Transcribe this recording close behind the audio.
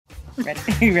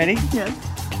Ready? You ready?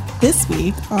 Yes. This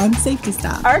week on Safety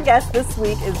Stop. Our guest this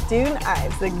week is Doone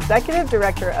Ives, the Executive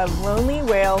Director of Lonely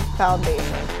Whale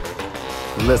Foundation.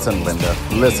 Listen, Linda.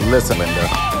 Listen, Linda.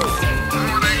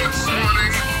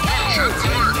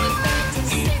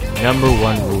 Number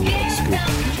one rule of scuba.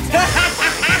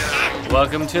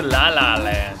 Welcome to La La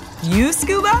Land. You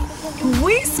scuba?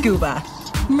 We scuba.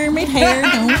 Mermaid hair,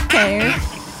 don't care.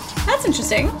 That's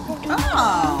interesting.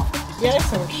 Oh. Yeah,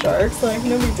 some sharks, like,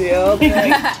 no big deal.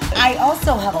 I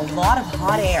also have a lot of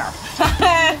hot air.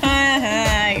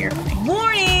 You're funny.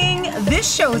 Warning!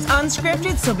 This show is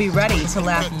unscripted, so be ready to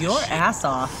laugh your ass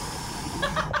off.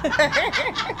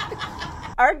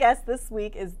 Our guest this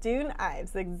week is Doone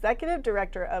Ives, the Executive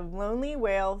Director of Lonely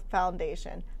Whale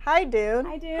Foundation. Hi, Doone.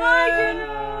 Hi, Doone.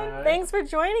 Hi. Thanks for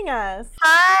joining us.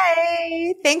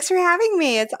 Hi. Thanks for having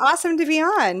me. It's awesome to be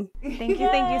on. Thank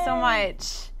you so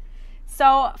much.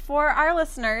 So for our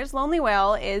listeners, Lonely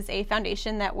Whale is a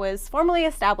foundation that was formally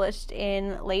established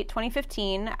in late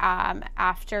 2015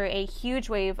 after a huge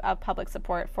wave of public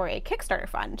support for a Kickstarter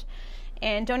fund.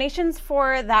 And donations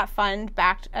for that fund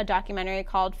backed a documentary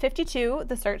called 52,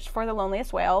 The Search for the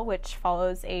Loneliest Whale, which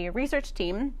follows a research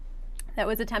team that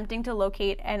was attempting to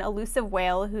locate an elusive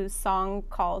whale whose song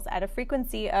calls at a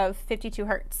frequency of 52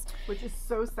 hertz. Which is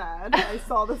so sad. I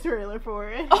saw the trailer for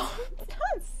it. Oh,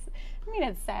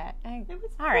 it's sad.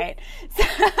 All right.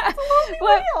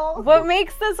 Whale. What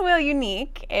makes this whale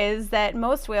unique is that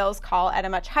most whales call at a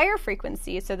much higher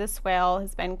frequency. So this whale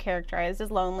has been characterized as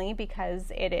lonely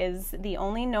because it is the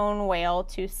only known whale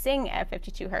to sing at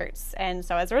 52 hertz. And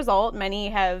so as a result, many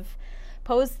have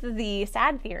posed the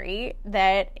sad theory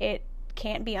that it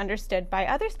can't be understood by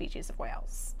other species of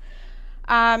whales.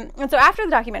 And so after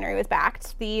the documentary was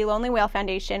backed, the Lonely Whale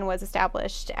Foundation was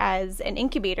established as an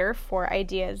incubator for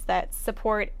ideas that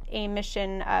support a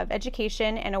mission of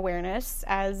education and awareness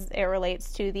as it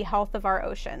relates to the health of our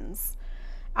oceans.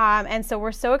 And so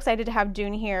we're so excited to have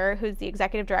Doone here, who's the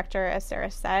executive director, as Sarah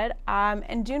said.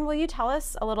 And Doone, will you tell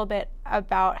us a little bit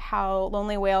about how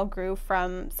Lonely Whale grew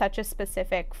from such a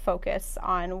specific focus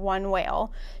on one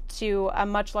whale to a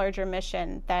much larger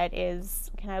mission that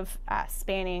is kind of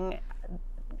spanning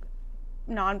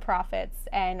nonprofits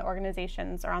and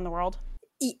organizations around the world?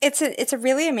 It's a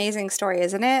really amazing story,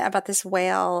 isn't it, about this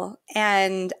whale?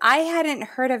 And I hadn't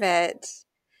heard of it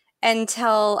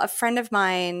until a friend of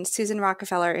mine, Susan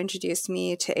Rockefeller, introduced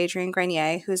me to Adrienne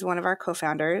Grenier, who's one of our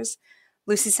co-founders.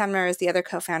 Lucy Sumner is the other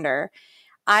co-founder.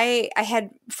 I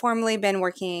had formerly been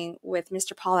working with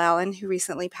Mr. Paul Allen, who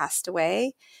recently passed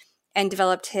away, and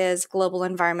developed his global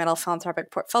environmental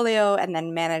philanthropic portfolio and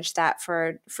then managed that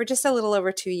for just a little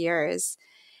over 2 years.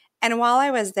 And while I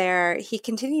was there, he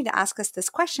continued to ask us this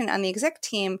question on the exec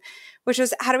team, which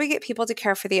was, how do we get people to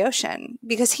care for the ocean?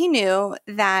 Because he knew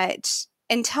that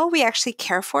until we actually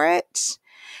care for it,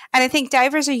 and I think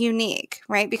divers are unique,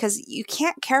 right? Because you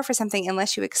can't care for something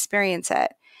unless you experience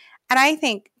it. And I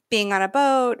think being on a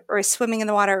boat or swimming in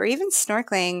the water or even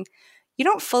snorkeling, you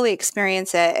don't fully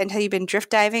experience it until you've been drift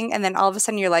diving, and then all of a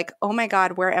sudden you're like, oh my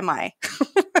God, where am I?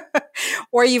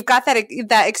 Or you've got that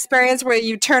experience where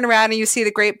you turn around and you see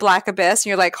the great black abyss and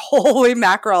you're like, holy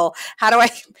mackerel, how do I,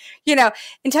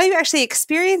 until you actually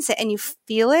experience it and you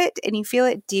feel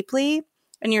it deeply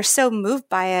and you're so moved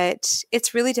by it,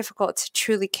 it's really difficult to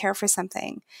truly care for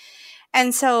something.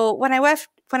 And so when I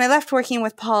left working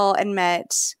with Paul and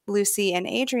met Lucy and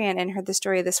Adrienne and heard the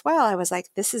story of this whale, I was like,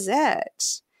 this is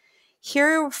it.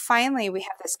 Here, finally, we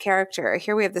have this character.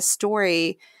 Here we have this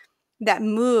story that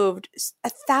moved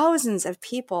thousands of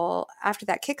people after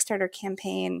that Kickstarter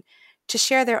campaign to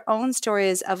share their own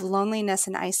stories of loneliness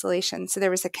and isolation. So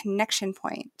there was a connection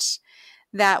point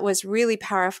that was really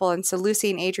powerful. And so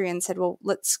Lucy and Adrienne said, well,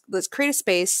 let's create a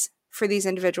space for these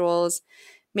individuals.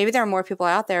 Maybe there are more people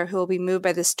out there who will be moved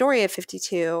by the story of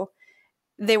 52.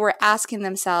 They were asking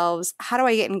themselves, how do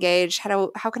I get engaged? How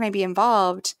can I be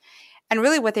involved? And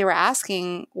really what they were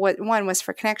asking, one was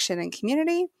for connection and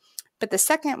community, but the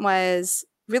second was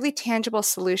really tangible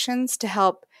solutions to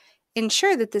help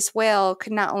ensure that this whale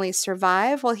could not only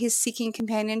survive while he's seeking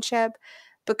companionship,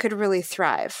 but could really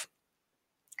thrive.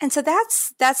 And so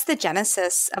that's the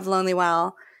genesis of Lonely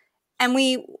Whale. And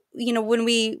we, when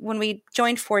we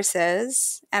joined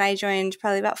forces, and I joined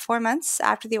probably about 4 months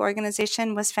after the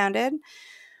organization was founded,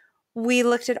 we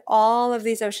looked at all of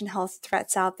these ocean health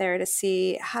threats out there to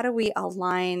see how do we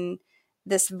align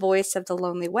this voice of the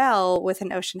lonely whale with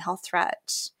an ocean health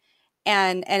threat.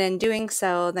 And in doing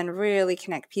so, then really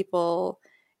connect people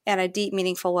in a deep,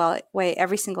 meaningful way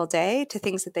every single day to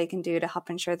things that they can do to help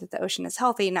ensure that the ocean is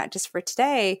healthy, not just for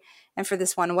today and for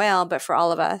this one whale, but for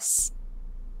all of us.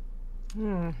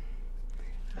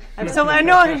 I So I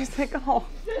know I was like, oh.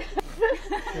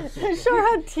 Shar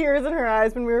had tears in her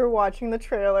eyes when we were watching the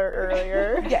trailer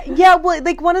earlier. Yeah. Well,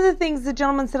 like one of the things the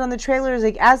gentleman said on the trailer is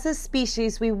like, as a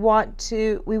species, we want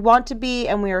to be,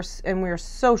 and we are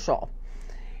social.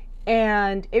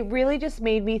 And it really just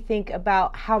made me think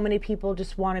about how many people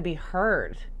just want to be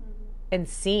heard and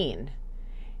seen,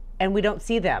 and we don't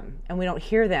see them and we don't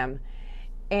hear them,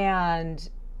 and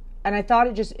I thought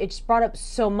it just brought up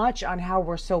so much on how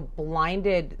we're so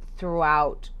blinded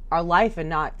throughout our life and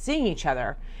not seeing each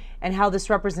other, and how this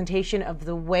representation of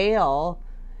the whale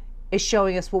is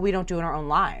showing us what we don't do in our own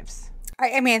lives.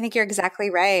 I mean, I think you're exactly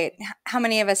right. How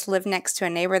many of us live next to a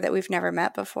neighbor that we've never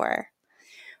met before?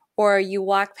 Or you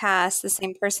walk past the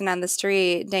same person on the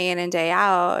street day in and day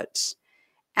out,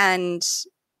 and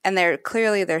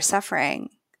they're suffering.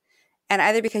 And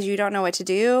either because you don't know what to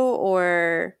do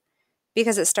or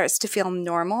because it starts to feel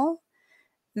normal,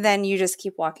 then you just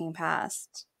keep walking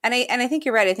past. And I think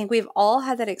you're right. I think we've all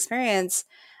had that experience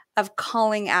of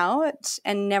calling out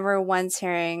and never once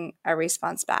hearing a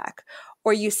response back.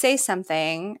 Or you say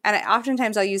something, and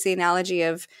oftentimes I'll use the analogy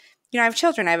of, I have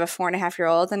children. I have a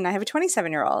 4.5-year-old and I have a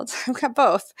 27-year-old. I've got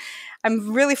both.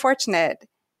 I'm really fortunate.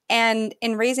 And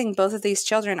in raising both of these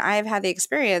children, I have had the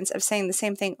experience of saying the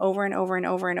same thing over and over and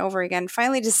over and over again.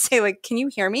 Finally, just say, like, can you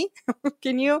hear me?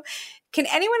 Can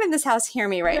anyone in this house hear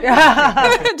me right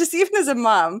now? Just even as a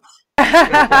mom.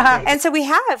 And so we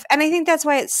have. And I think that's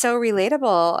why it's so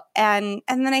relatable. And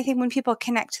then I think when people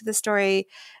connect to the story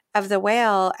of the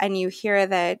whale, and you hear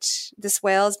that this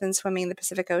whale has been swimming the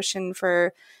Pacific Ocean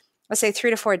for, let's say,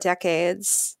 3 to 4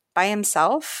 decades by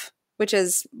himself, which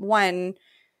is one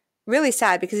really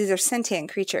sad because these are sentient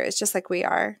creatures just like we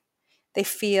are. They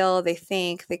feel, they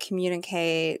think, they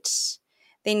communicate.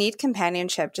 They need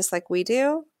companionship just like we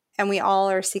do. And we all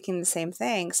are seeking the same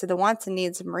thing. So the wants and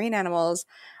needs of marine animals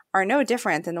are no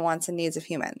different than the wants and needs of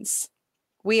humans.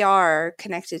 We are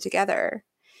connected together.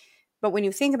 But when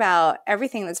you think about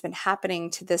everything that's been happening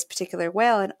to this particular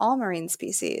whale and all marine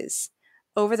species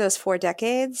over those 4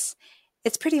 decades,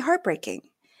 it's pretty heartbreaking.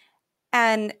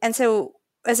 And so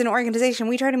as an organization,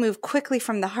 we try to move quickly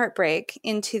from the heartbreak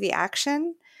into the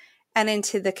action and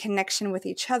into the connection with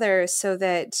each other so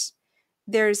that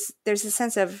there's a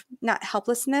sense of not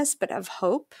helplessness, but of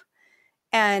hope,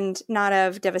 and not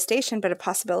of devastation, but of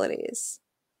possibilities.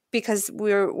 Because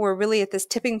we're really at this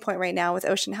tipping point right now with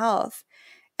ocean health,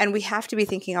 and we have to be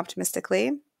thinking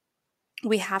optimistically.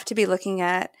 We have to be looking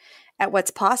at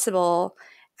what's possible.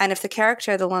 And if the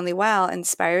character of the lonely whale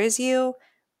inspires you,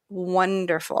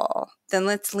 wonderful. Then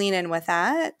let's lean in with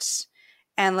that,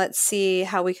 and let's see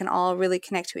how we can all really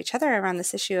connect to each other around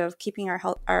this issue of keeping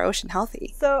our ocean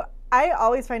healthy. So I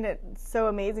always find it so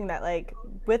amazing that, like,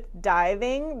 with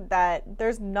diving, that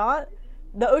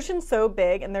the ocean's so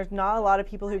big and there's not a lot of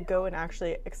people who go and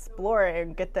actually explore it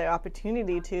and get the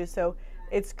opportunity to. So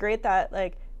it's great that,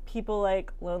 like, people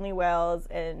like Lonely Whales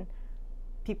and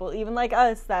people even like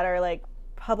us that are, like,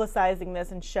 publicizing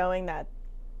this and showing that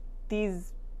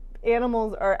these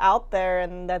animals are out there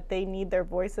and that they need their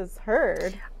voices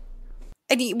heard.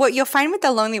 And what you'll find with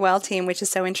the Lonely Whale team, which is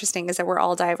so interesting, is that we're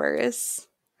all divers.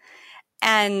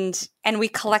 And we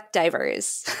collect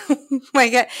divers.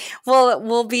 Like,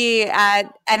 we'll be at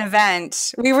an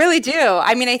event. We really do.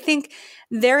 I mean, I think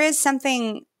there is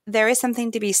something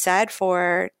to be said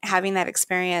for having that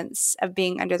experience of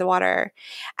being under the water.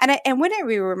 And wouldn't it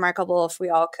be remarkable if we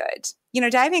all could?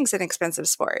 Diving's an expensive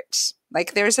sport.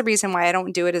 Like, there's a reason why I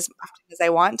don't do it as often as I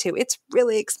want to. It's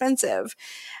really expensive.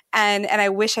 And I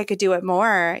wish I could do it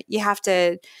more. You have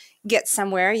to get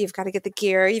somewhere. You've got to get the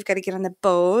gear. You've got to get on the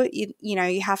boat.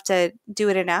 You have to do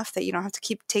it enough that you don't have to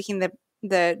keep taking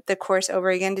the course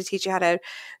over again to teach you how to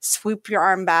swoop your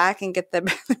arm back and get the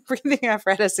breathing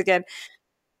apparatus again.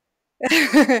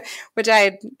 Which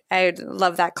I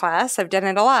love that class. I've done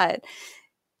it a lot.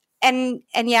 And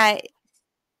yeah,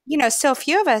 so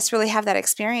few of us really have that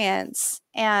experience.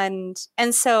 And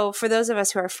so for those of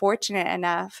us who are fortunate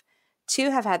enough to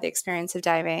have had the experience of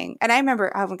diving, and I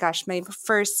remember, oh my gosh, my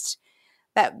first,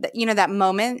 that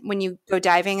moment when you go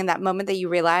diving, and that moment that you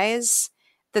realize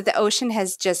that the ocean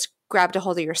has just grabbed a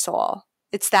hold of your soul.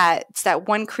 It's that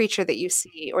one creature that you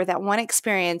see, or that one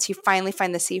experience, you finally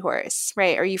find the seahorse,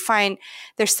 right? Or you find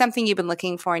there's something you've been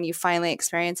looking for and you finally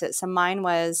experience it. So mine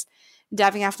was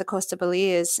diving off the coast of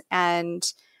Belize,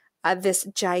 and this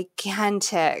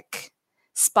gigantic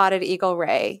spotted eagle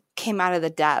ray came out of the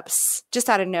depths, just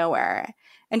out of nowhere,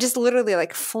 and just literally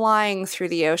like flying through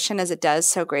the ocean as it does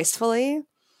so gracefully.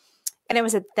 And it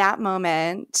was at that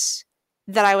moment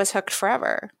that I was hooked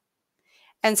forever.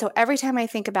 And so every time I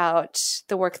think about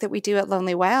the work that we do at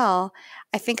Lonely Whale,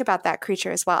 I think about that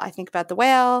creature as well. I think about the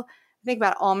whale, I think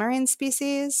about all marine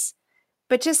species,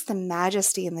 but just the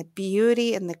majesty and the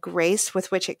beauty and the grace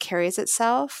with which it carries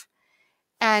itself.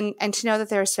 And to know that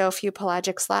there are so few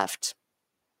pelagics left.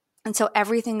 And so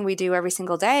everything we do every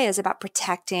single day is about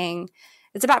protecting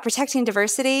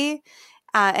diversity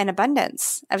and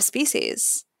abundance of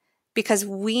species, because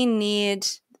we need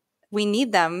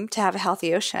them to have a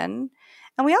healthy ocean.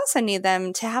 And we also need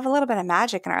them to have a little bit of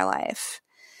magic in our life.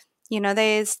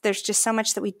 There's just so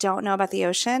much that we don't know about the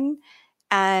ocean.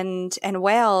 And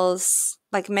whales,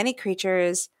 like many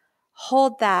creatures,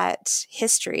 hold that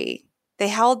history. They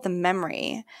held the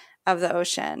memory of the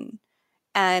ocean.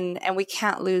 And we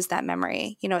can't lose that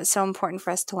memory. It's so important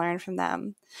for us to learn from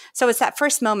them. So it's that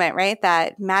first moment, right?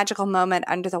 That magical moment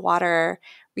under the water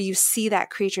where you see that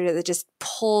creature that just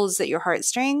pulls at your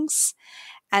heartstrings.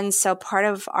 And so part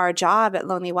of our job at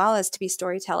Lonely Whale is to be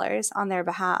storytellers on their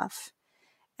behalf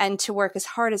and to work as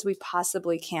hard as we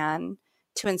possibly can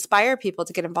to inspire people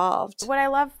to get involved. What I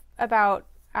love about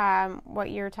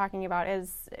what you're talking about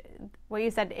is what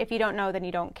you said, if you don't know, then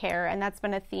you don't care. And that's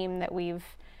been a theme that we've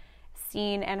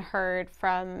seen and heard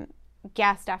from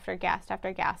guest after guest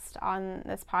after guest on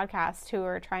this podcast who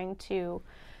are trying to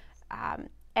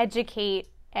educate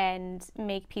and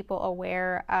make people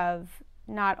aware of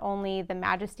not only the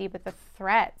majesty but the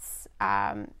threats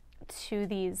to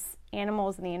these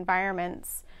animals and the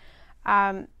environments.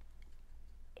 Are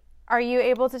you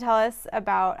able to tell us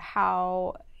about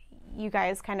how you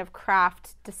guys kind of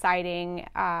craft deciding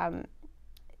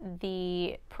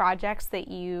the projects that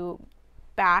you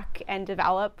back and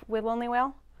develop with Lonely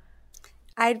Whale?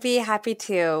 I'd be happy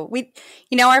to.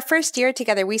 Our first year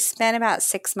together, we spent about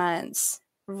 6 months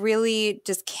really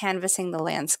just canvassing the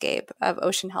landscape of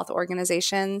ocean health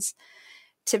organizations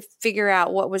to figure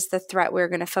out what was the threat we were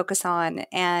going to focus on.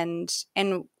 And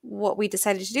what we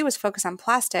decided to do was focus on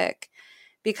plastic,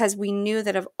 because we knew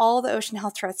that of all the ocean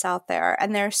health threats out there,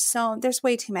 and there's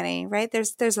way too many, right?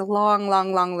 There's a long,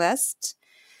 long, long list.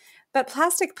 But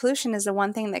plastic pollution is the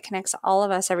one thing that connects all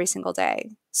of us every single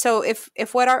day. So if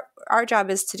what our job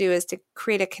is to do is to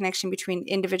create a connection between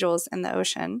individuals and the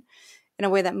ocean in a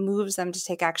way that moves them to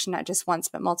take action not just once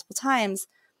but multiple times,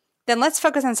 then let's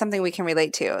focus on something we can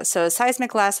relate to. So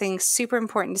seismic blasting, super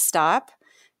important to stop.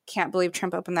 Can't believe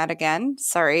Trump opened that again.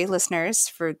 Sorry, listeners,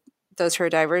 for those who are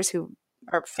divers who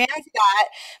are fans of that.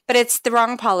 But it's the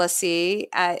wrong policy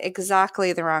at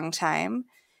exactly the wrong time.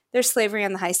 There's slavery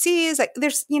on the high seas.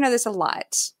 There's a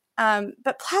lot.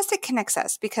 But plastic connects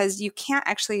us because you can't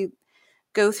actually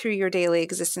go through your daily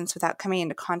existence without coming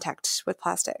into contact with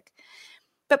plastic.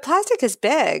 But plastic is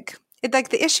big.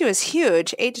 The issue is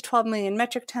huge. 8 to 12 million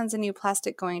metric tons of new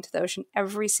plastic going to the ocean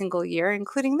every single year,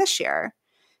 including this year.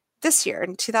 This year,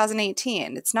 in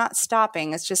 2018. It's not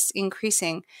stopping. It's just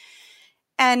increasing.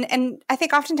 And I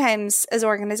think oftentimes as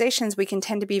organizations, we can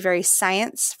tend to be very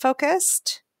science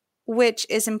focused, which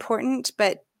is important,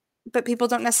 but people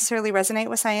don't necessarily resonate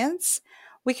with science.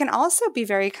 We can also be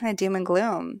very kind of doom and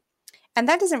gloom. And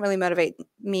that doesn't really motivate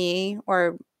me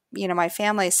or, my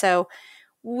family. So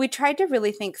we tried to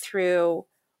really think through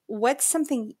what's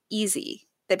something easy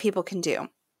that people can do.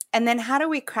 And then how do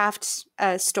we craft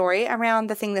a story around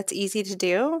the thing that's easy to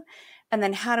do? And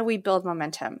then how do we build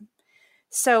momentum?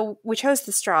 So we chose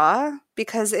the straw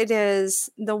because it is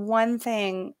the one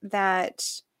thing that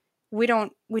we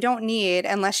don't need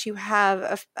unless you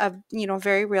have a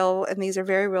very real, and these are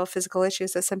very real physical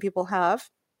issues that some people have,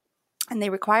 and they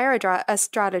require a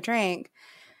straw to drink,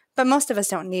 but most of us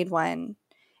don't need one.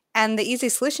 And the easy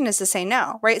solution is to say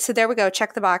no, right? So there we go,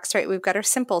 check the box, right? We've got our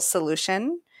simple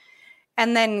solution.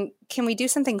 And then can we do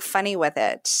something funny with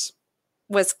it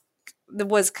was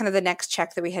kind of the next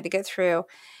check that we had to get through.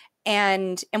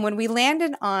 And when we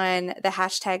landed on the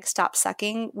hashtag stop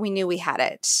sucking, we knew we had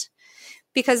it.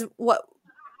 Because what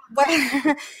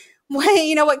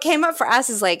came up for us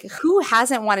is who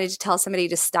hasn't wanted to tell somebody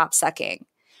to stop sucking,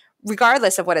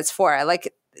 regardless of what it's for?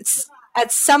 It's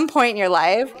at some point in your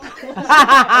life,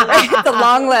 right? The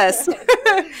long list.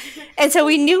 And so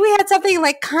we knew we had something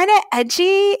kind of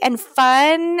edgy and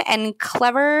fun and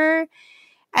clever.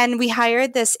 And we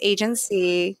hired this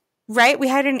agency, right? We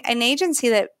hired an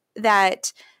agency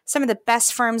that some of the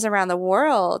best firms around the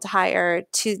world hire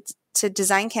to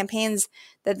design campaigns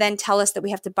that then tell us that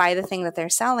we have to buy the thing that they're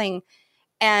selling.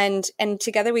 And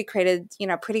together we created,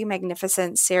 a pretty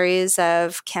magnificent series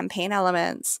of campaign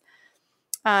elements.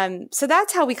 So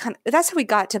that's how we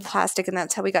got to plastic, and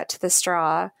that's how we got to the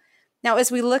straw. Now,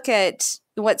 as we look at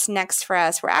what's next for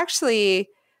us, we're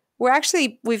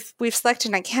we've selected,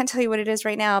 and I can't tell you what it is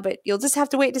right now, but you'll just have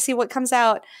to wait to see what comes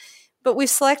out. But we've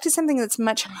selected something that's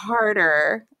much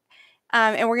harder,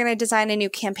 and we're going to design a new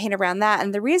campaign around that.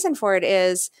 And the reason for it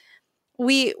is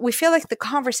we feel like the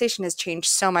conversation has changed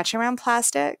so much around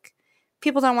plastic.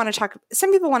 People don't want to talk.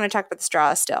 Some people want to talk about the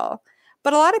straw still,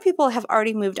 but a lot of people have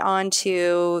already moved on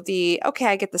to okay,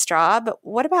 I get the straw, but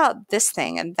what about this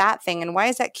thing and that thing, and why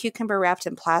is that cucumber wrapped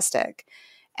in plastic?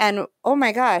 And oh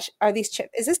my gosh,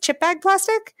 is this chip bag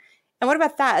plastic? And what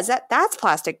about that? That's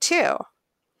plastic too?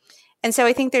 And so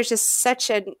I think there's just such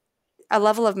a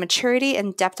level of maturity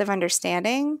and depth of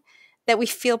understanding that we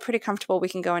feel pretty comfortable we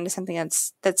can go into something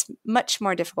that's much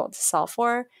more difficult to solve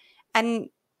for. And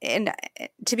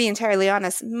to be entirely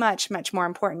honest, much, much more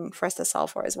important for us to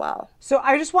solve for as well. So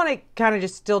I just want to kind of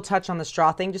just still touch on the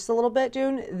straw thing just a little bit,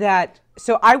 June.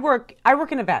 So I work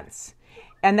in events,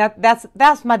 and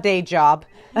that's my day job.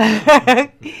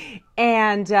 And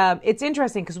it's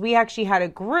interesting because we actually had a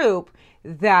group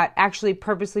that actually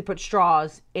purposely put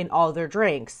straws in all their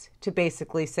drinks to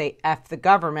basically say, F the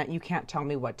government, you can't tell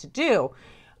me what to do.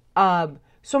 So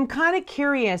I'm kind of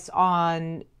curious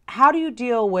on how do you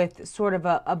deal with sort of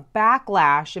a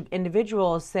backlash of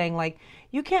individuals saying like,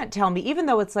 you can't tell me, even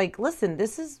though it's like, listen,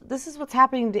 this is what's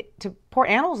happening to poor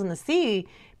animals in the sea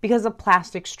because of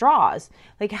plastic straws.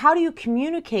 Like, how do you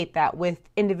communicate that with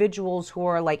individuals who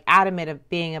are like adamant of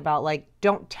being about like,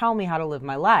 don't tell me how to live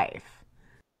my life?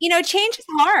 Change is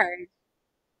hard.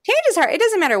 Change is hard. It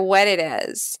doesn't matter what it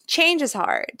is. Change is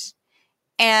hard.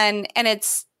 And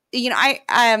it's,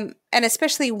 and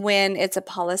especially when it's a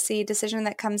policy decision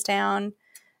that comes down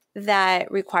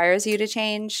that requires you to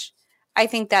change, I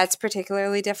think that's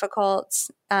particularly difficult.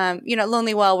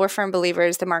 Lonely Well, we're firm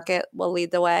believers the market will lead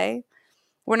the way.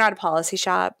 We're not a policy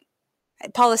shop.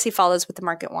 Policy follows what the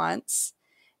market wants.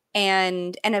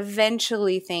 And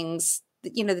eventually things,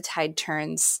 the tide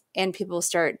turns and people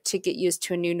start to get used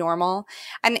to a new normal.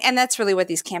 And that's really what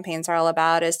these campaigns are all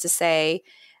about, is to say,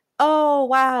 oh,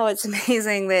 wow, it's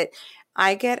amazing that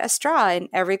I get a straw in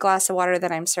every glass of water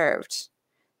that I'm served.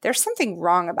 There's something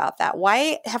wrong about that.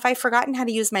 Why have I forgotten how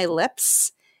to use my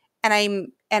lips?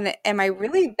 And am I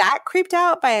really that creeped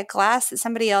out by a glass that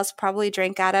somebody else probably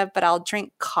drank out of, but I'll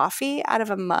drink coffee out of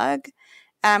a mug?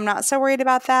 I'm not so worried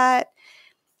about that.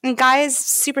 And guys,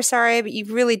 super sorry, but you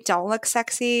really don't look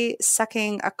sexy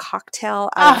sucking a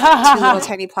cocktail out of two little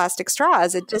tiny plastic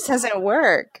straws. It just doesn't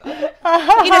work. So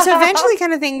eventually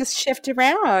kind of things shift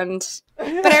around.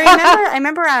 But I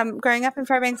remember growing up in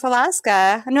Fairbanks,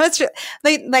 Alaska. I know it's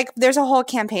like there's a whole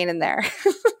campaign in there.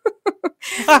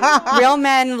 Real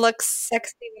men look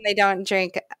sexy when they don't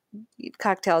drink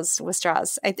cocktails with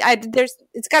straws.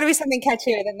 It's got to be something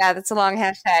catchier than that. That's a long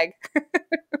hashtag.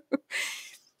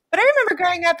 But I remember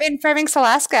growing up in Fairbanks,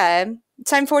 Alaska.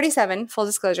 So I'm 47, full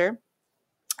disclosure.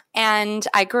 And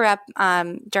I grew up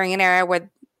during an era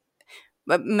where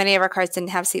many of our cars didn't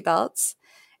have seatbelts.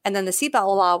 And then the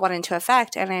seatbelt law went into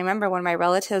effect. And I remember when my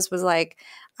relatives was like,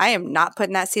 I am not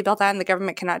putting that seatbelt on. The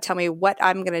government cannot tell me what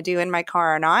I'm going to do in my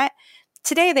car or not.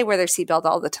 Today, they wear their seatbelt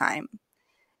all the time.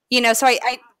 So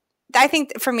I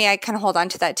think for me, I kind of hold on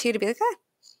to that too, to be like,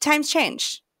 times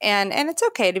change. And it's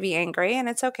okay to be angry, and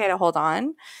it's okay to hold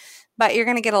on, but you're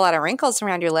going to get a lot of wrinkles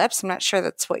around your lips. I'm not sure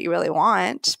that's what you really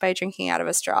want by drinking out of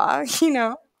a straw,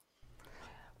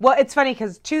 Well, it's funny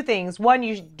because two things. One,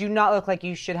 you do not look like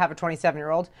you should have a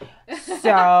 27-year-old.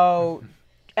 So,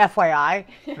 FYI.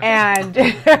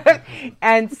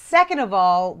 And second of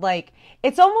all, like,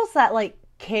 it's almost that like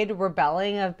kid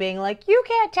rebelling of being like, you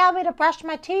can't tell me to brush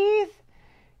my teeth.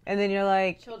 And then you're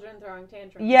like, children throwing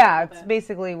tantrums. Yeah, it's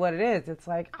basically what it is. It's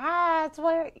like, it's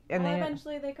what. And then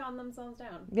eventually they calm themselves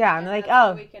down. Yeah, and they're like,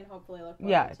 oh, we can hopefully look.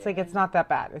 Yeah, it's like it's not that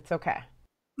bad. It's okay.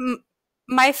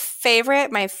 My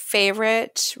favorite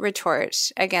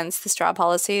retort against the straw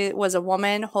policy was a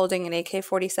woman holding an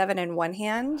AK-47 in one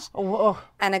hand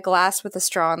and a glass with a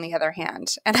straw in the other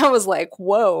hand. And I was like,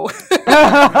 whoa,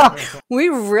 we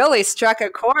really struck a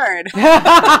chord.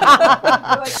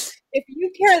 Like, if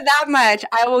you care that much,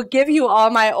 I will give you all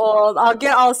my old,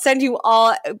 I'll send you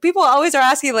all. People always are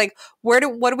asking like, what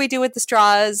do we do with the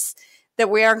straws that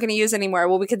we aren't going to use anymore?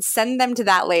 Well, we could send them to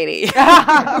that lady.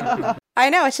 I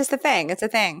know, it's just a thing. It's a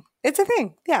thing.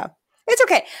 Yeah. It's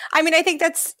okay. I mean, I think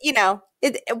that's,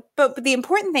 but the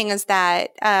important thing is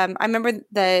that I remember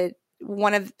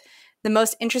one of the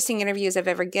most interesting interviews I've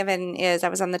ever given is I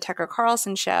was on the Tucker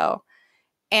Carlson show.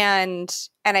 And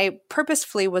I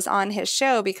purposefully was on his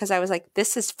show because I was like,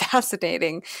 this is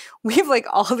fascinating. We have like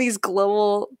all these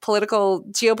global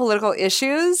geopolitical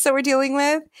issues that we're dealing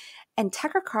with. And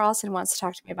Tucker Carlson wants to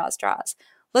talk to me about straws.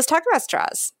 Let's talk about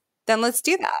straws. Then let's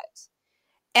do that.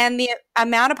 And the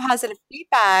amount of positive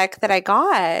feedback that I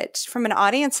got from an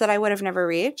audience that I would have never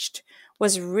reached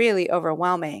was really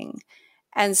overwhelming.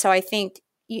 And so I think,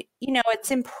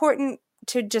 it's important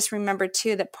to just remember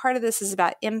too that part of this is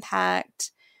about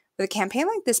impact with a campaign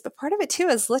like this, but part of it too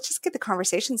is let's just get the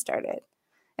conversation started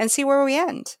and see where we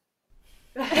end.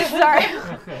 Sorry.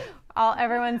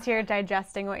 Everyone's here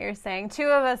digesting what you're saying. Two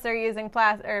of us are using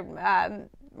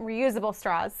reusable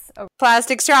straws.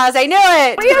 Plastic straws, I knew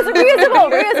it.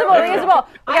 Reusable.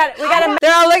 We got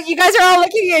You guys are all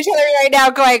looking at each other right now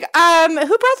going,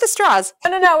 who brought the straws?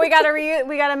 No. We got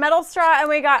a metal straw and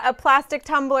we got a plastic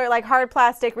tumbler, like hard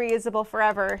plastic, reusable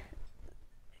forever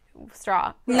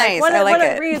straw. Nice, I like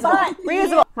it.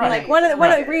 Reusable. Like one of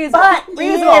reusable. But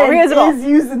Reusable. is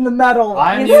using the metal.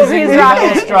 I'm He's using the rocking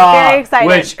metal it. straw, Very excited.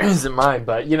 which isn't mine,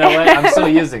 but you know what? I'm still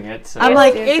using it. So. I'm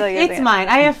like, You're still using it's it. mine.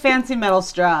 I have fancy metal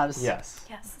straws. Yes.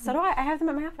 Yes. So do I. I have them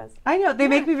at my office. I know. They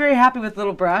make me very happy with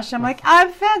little brush. I'm like,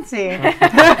 I'm fancy.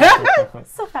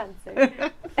 So fancy.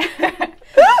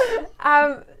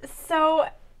 So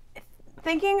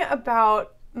thinking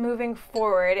about moving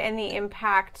forward and the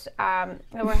impact that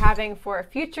we're having for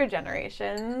future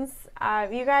generations,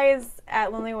 you guys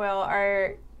at Lonely Whale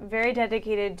are very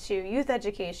dedicated to youth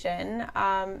education.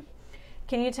 Can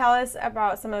you tell us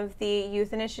about some of the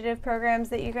youth initiative programs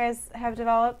that you guys have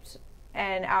developed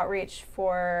and outreach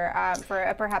for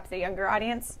perhaps a younger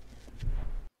audience?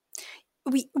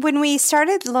 When we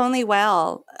started Lonely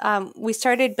Whale, we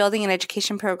started building an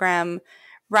education program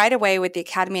right away with the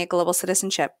Academy of Global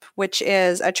Citizenship, which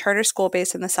is a charter school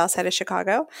based in the south side of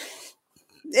Chicago.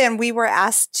 And we were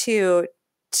asked to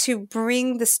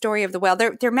bring the story of the whale.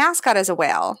 Their mascot is a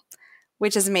whale,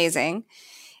 which is amazing.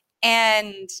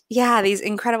 And yeah, these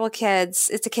incredible kids.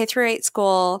 It's a K-8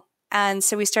 school. And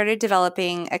so we started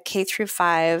developing a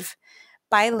K-5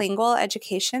 bilingual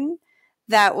education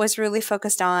that was really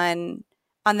focused on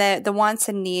the wants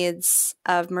and needs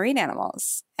of marine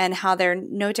animals and how they're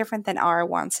no different than our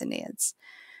wants and needs.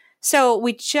 So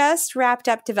we just wrapped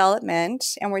up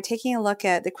development and we're taking a look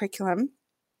at the curriculum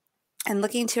and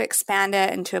looking to expand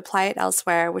it and to apply it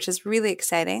elsewhere, which is really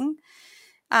exciting.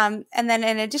 And then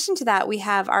in addition to that, we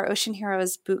have our Ocean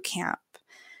Heroes Boot Camp.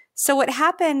 So what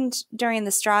happened during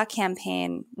the straw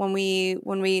campaign when we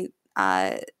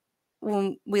let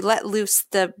loose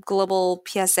the global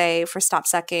PSA for Stop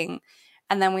Sucking,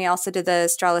 and then we also did the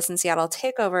Strawless in Seattle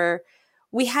takeover,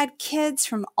 we had kids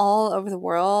from all over the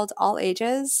world, all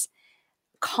ages,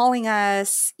 calling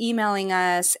us, emailing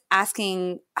us,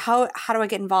 asking, how do I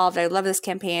get involved? I love this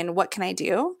campaign. What can I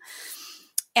do?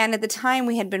 And at the time,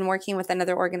 we had been working with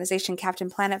another organization, Captain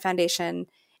Planet Foundation,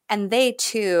 and they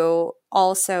too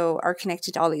also are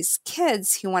connected to all these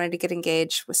kids who wanted to get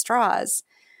engaged with straws.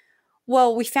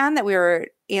 Well, we found that we were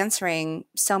answering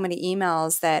so many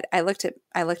emails that I looked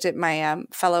at my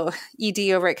fellow ED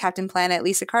over at Captain Planet,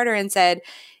 Lisa Carter, and said,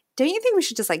 "Don't you think we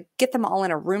should just get them all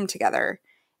in a room together,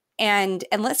 and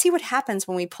let's see what happens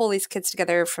when we pull these kids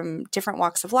together from different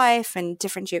walks of life and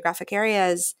different geographic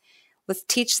areas? Let's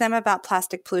teach them about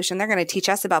plastic pollution. They're going to teach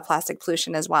us about plastic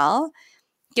pollution as well.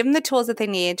 Give them the tools that they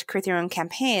need to create their own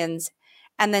campaigns,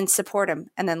 and then support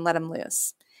them, and then let them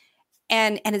loose."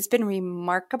 And it's been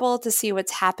remarkable to see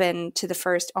what's happened to the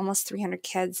first almost 300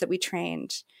 kids that we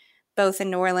trained, both in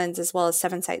New Orleans as well as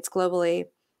 7 sites globally.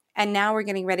 And now we're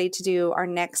getting ready to do our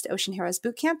next Ocean Heroes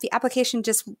Boot Camp. The application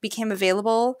just became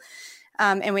available,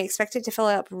 and we expect it to fill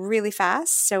up really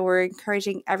fast. So we're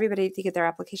encouraging everybody to get their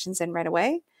applications in right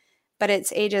away. But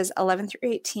it's ages 11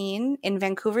 through 18 in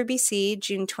Vancouver, BC,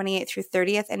 June 28th through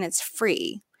 30th, and it's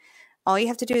free. All you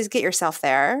have to do is get yourself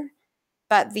there.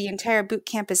 But the entire boot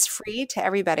camp is free to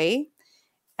everybody.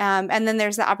 And then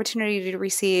there's the opportunity to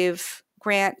receive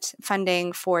grant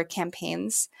funding for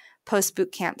campaigns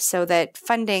post-boot camp so that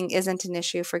funding isn't an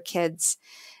issue for kids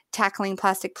tackling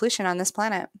plastic pollution on this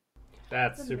planet.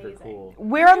 That's super cool.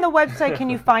 Where on the website can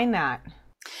you find that?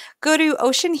 Go to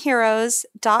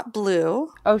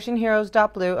oceanheroes.blue.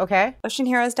 Oceanheroes.blue, okay.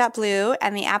 Oceanheroes.blue,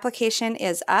 and the application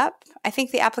is up. I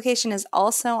think the application is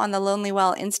also on the Lonely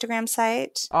Whale Instagram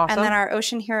site. Awesome. And then our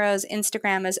Ocean Heroes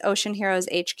Instagram is Ocean Heroes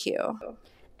HQ.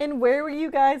 And where were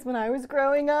you guys when I was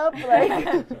growing up? This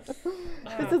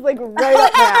is right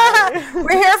up now.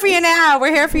 We're here for you now.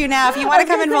 We're here for you now. If you want to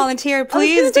come and volunteer,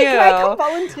 please do. Can I come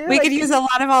volunteer? We could use a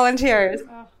lot of volunteers.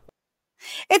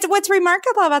 It's what's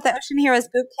remarkable about the Ocean Heroes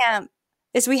Boot Camp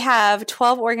is we have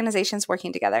 12 organizations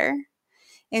working together,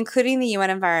 including the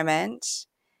UN Environment,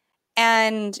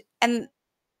 and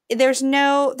there's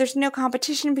no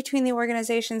competition between the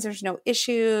organizations. There's no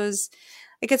issues.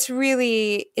 It's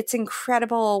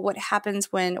incredible what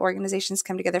happens when organizations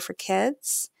come together for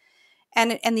kids.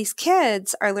 And these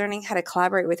kids are learning how to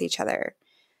collaborate with each other.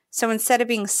 So instead of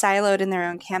being siloed in their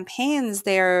own campaigns,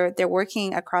 they're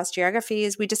working across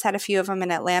geographies. We just had a few of them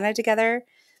in Atlanta together.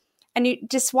 And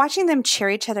just watching them cheer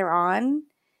each other on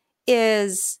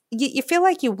is, you feel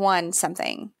like you won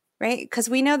something, right? Because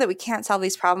we know that we can't solve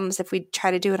these problems if we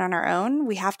try to do it on our own.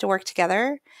 We have to work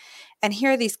together. And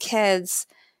here are these kids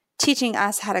teaching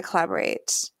us how to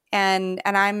collaborate. And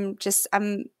I'm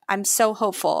so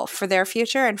hopeful for their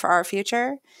future and for our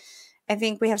future. I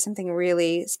think we have something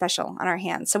really special on our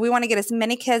hands. So we want to get as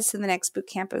many kids to the next boot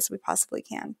camp as we possibly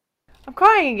can. I'm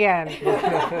crying again. I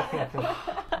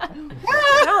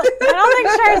don't think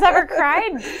Char's ever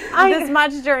cried this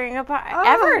much during a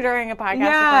podcast.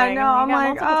 Yeah, recording. no, I'm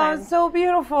like, times. it's so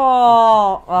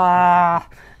beautiful.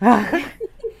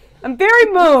 I'm very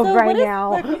moved right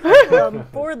now.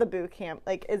 For the boot camp,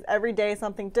 like, is every day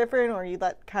something different, or you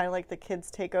let kind of like the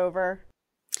kids take over?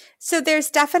 So there's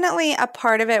definitely a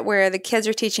part of it where the kids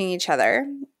are teaching each other,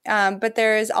 but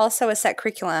there is also a set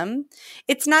curriculum.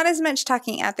 It's not as much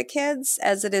talking at the kids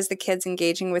as it is the kids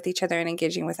engaging with each other and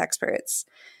engaging with experts.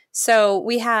 So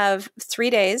we have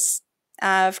 3 days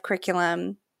of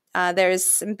curriculum. There's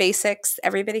some basics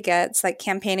everybody gets, like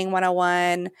campaigning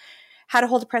 101, how to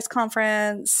hold a press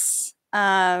conference.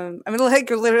 I'm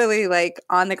literally like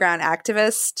on the ground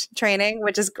activist training,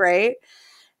 which is great.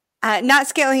 Not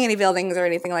scaling any buildings or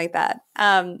anything like that.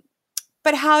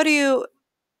 But how to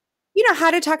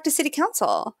talk to city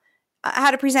council,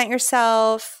 how to present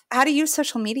yourself, how to use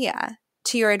social media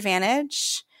to your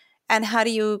advantage, and how do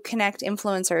you connect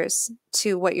influencers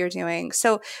to what you're doing.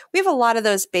 So we have a lot of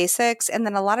those basics, and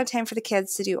then a lot of time for the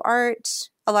kids to do art,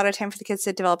 a lot of time for the kids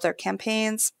to develop their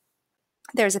campaigns.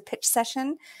 There's a pitch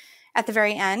session at the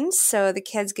very end. So the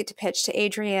kids get to pitch to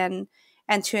Adrian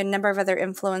and to a number of other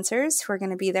influencers who are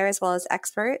going to be there, as well as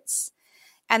experts.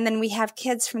 And then we have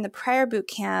kids from the prior boot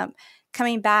camp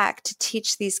coming back to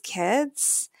teach these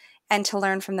kids and to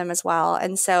learn from them as well.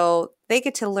 And so they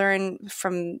get to learn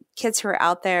from kids who are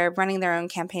out there running their own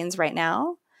campaigns right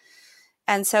now.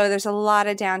 And so there's a lot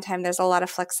of downtime. There's a lot of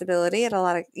flexibility and a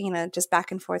lot of, just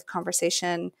back and forth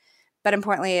conversation, but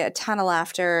importantly, a ton of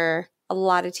laughter, a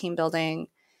lot of team building.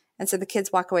 And so the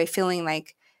kids walk away feeling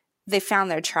like they found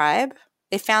their tribe.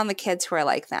 They found the kids who are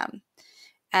like them.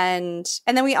 And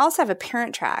then we also have a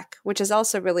parent track, which is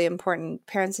also really important,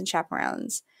 parents and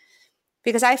chaperones.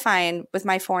 Because I find with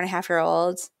my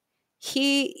 4.5-year-old,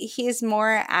 he is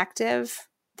more active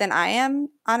than I am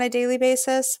on a daily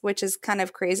basis, which is kind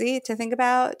of crazy to think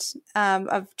about,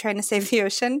 of trying to save the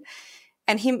ocean.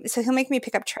 And he'll make me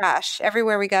pick up trash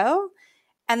everywhere we go.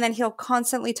 And then he'll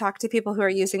constantly talk to people who are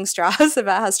using straws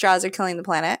about how straws are killing the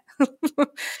planet.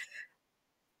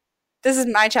 This is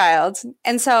my child.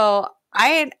 And so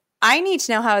I need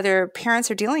to know how their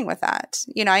parents are dealing with that.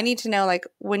 I need to know, like,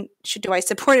 do I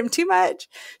support him too much?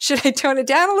 Should I tone it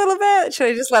down a little bit? Should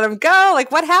I just let him go?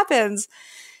 Like, what happens?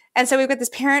 And so we've got this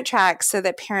parent track so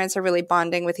that parents are really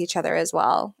bonding with each other as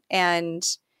well. And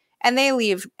they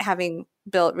leave having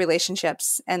built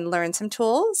relationships and learned some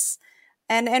tools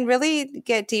and really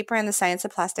get deeper in the science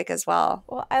of plastic as well.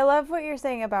 Well, I love what you're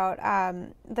saying about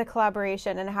the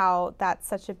collaboration and how that's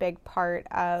such a big part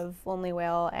of Lonely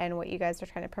Whale and what you guys are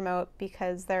trying to promote,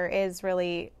 because there's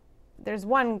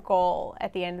one goal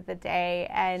at the end of the day,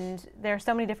 and there are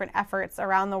so many different efforts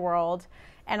around the world,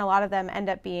 and a lot of them end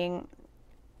up being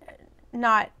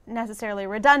not necessarily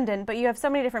redundant, but you have so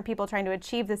many different people trying to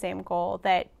achieve the same goal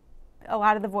that a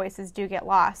lot of the voices do get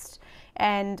lost.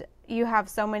 And you have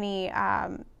so many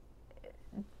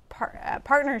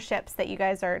partnerships that you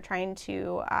guys are trying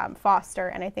to foster,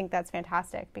 and I think that's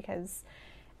fantastic, because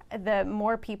the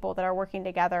more people that are working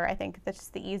together, I think that's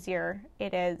just the easier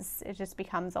it is. It just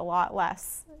becomes a lot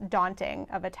less daunting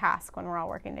of a task when we're all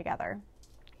working together.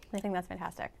 I think that's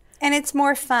fantastic. And it's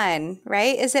more fun,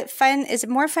 right? Is it fun? Is it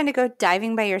more fun to go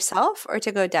diving by yourself or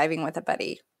to go diving with a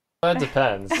buddy? That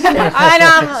depends. I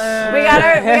know. We got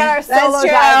our solo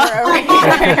diver over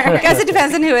here. I guess it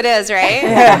depends on who it is, right?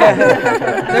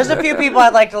 There's a few people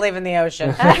I'd like to leave in the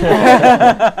ocean.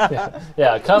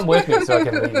 Yeah, come with me so I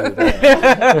can leave you there.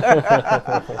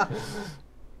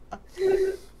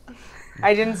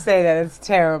 I didn't say that. It's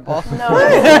terrible. No,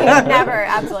 never.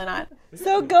 Absolutely not.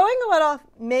 So going on what off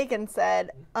Megan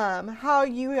said, how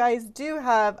you guys do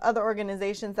have other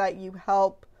organizations that you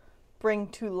help bring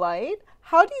to light.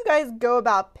 How do you guys go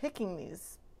about picking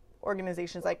these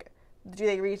organizations? Like, do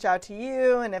they reach out to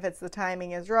you, and if it's the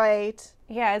timing is right?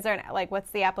 Yeah, is there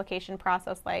what's the application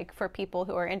process like for people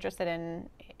who are interested in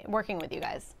working with you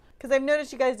guys? Because I've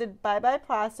noticed you guys did Bye Bye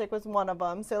Plastic was one of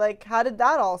them. So how did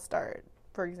that all start,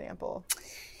 for example?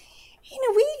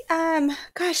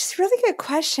 Gosh, it's a really good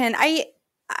question.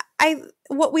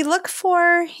 What we look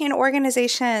for in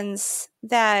organizations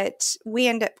that we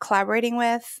end up collaborating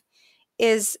with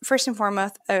is first and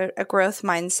foremost a growth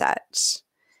mindset.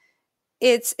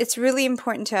 It's really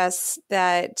important to us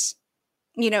that,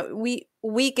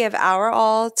 we give our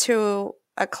all to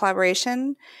a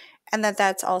collaboration, and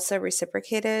that's also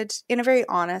reciprocated in a very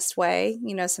honest way.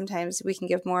 Sometimes we can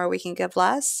give more, we can give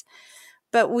less.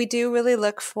 But we do really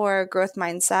look for growth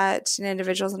mindset in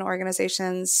individuals and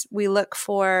organizations. We look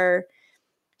for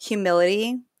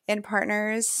humility in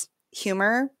partners,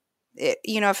 humor.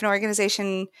 If an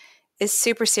organization is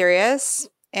super serious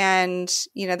and,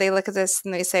 they look at this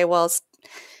and they say, well,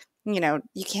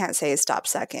 you can't say stop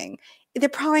sucking. They're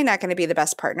probably not going to be the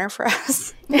best partner for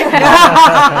us.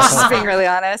 Just being really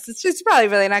honest. It's just probably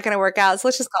really not going to work out. So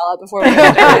let's just call it before we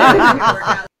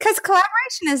because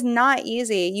collaboration is not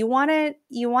easy. You want to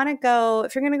go,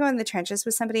 if you're going to go in the trenches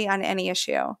with somebody on any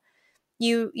issue,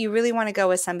 you really want to go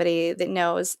with somebody that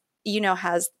knows,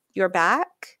 has your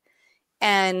back,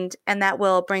 and that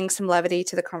will bring some levity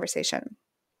to the conversation.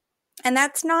 And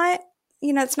that's not,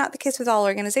 it's not the case with all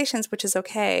organizations, which is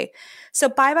okay. So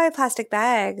bye plastic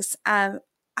bags. I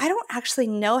don't actually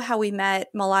know how we met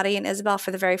Melody and Isabel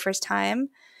for the very first time.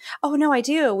 Oh, no, I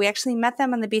do. We actually met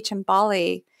them on the beach in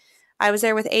Bali. I was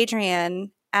there with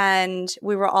Adrian, and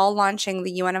we were all launching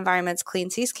the UN Environment's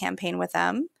Clean Seas campaign with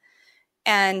them.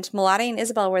 And Melody and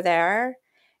Isabel were there.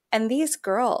 And these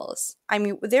girls, I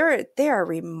mean, they are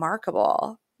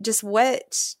remarkable. Just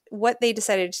what they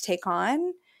decided to take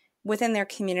on within their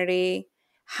community,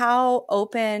 how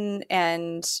open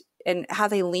and how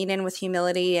they lean in with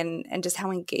humility, and just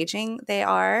how engaging they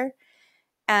are,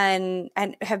 and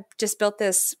have just built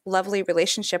this lovely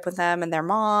relationship with them and their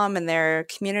mom and their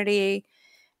community.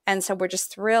 And so we're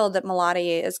just thrilled that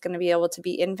Melody is going to be able to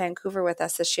be in Vancouver with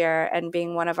us this year and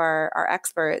being one of our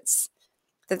experts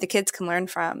that the kids can learn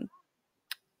from.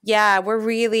 Yeah, we're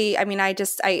really, I mean, I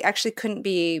actually couldn't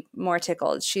be more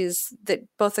tickled.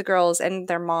 Both the girls and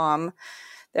their mom,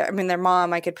 their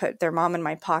mom, I could put their mom in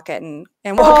my pocket and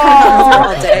walk around with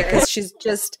her all day, because she's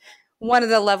just one of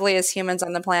the loveliest humans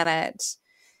on the planet.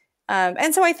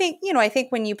 And so I think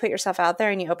when you put yourself out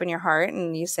there and you open your heart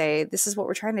and you say, this is what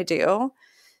we're trying to do,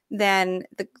 then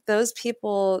those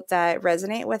people that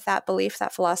resonate with that belief,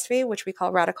 that philosophy, which we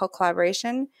call radical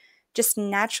collaboration, you just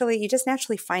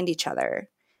naturally find each other.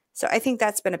 So I think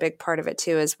that's been a big part of it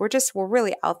too, is we're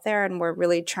really out there and we're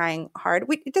really trying hard.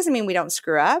 It doesn't mean we don't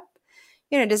screw up.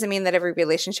 It doesn't mean that every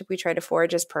relationship we try to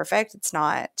forge is perfect. It's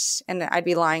not. And I'd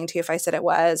be lying to you if I said it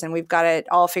was, and we've got it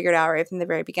all figured out right from the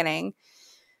very beginning.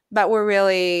 But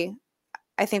I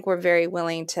think we're very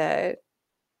willing to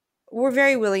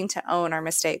own our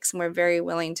mistakes, and we're very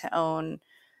willing to own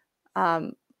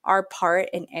our part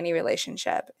in any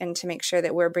relationship, and to make sure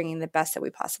that we're bringing the best that we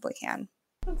possibly can.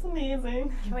 That's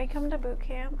amazing. Can we come to boot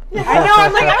camp? I know.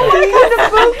 I'm like, I want to come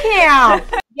to boot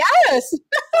camp. Yes.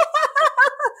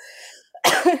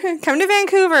 Come to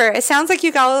Vancouver. It sounds like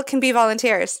you all can be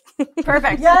volunteers.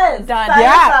 Perfect. Yes. Done.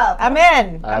 Yeah, I'm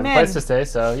in. I have a place to stay,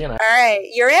 so All right,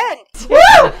 you're in. We're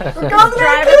going to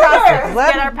Drive Vancouver.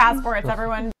 across. Get our passports,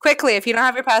 everyone. Quickly, if you don't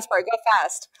have your passport, go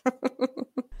fast.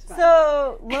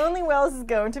 So Lonely Whales is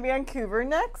going to Vancouver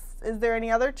next. Is there any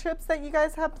other trips that you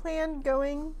guys have planned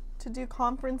going to do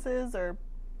conferences or?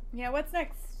 Yeah, what's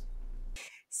next?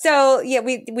 So yeah,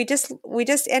 we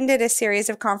just ended a series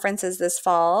of conferences this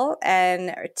fall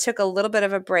and took a little bit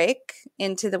of a break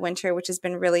into the winter, which has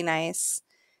been really nice.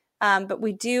 But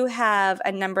we do have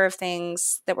a number of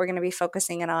things that we're going to be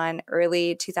focusing in on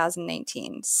early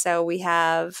 2019. So we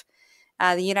have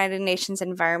the United Nations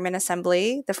Environment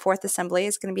Assembly. The 4th Assembly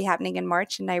is going to be happening in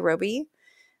March in Nairobi.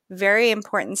 Very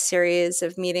important series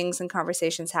of meetings and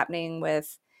conversations happening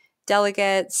with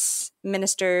delegates,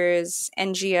 ministers,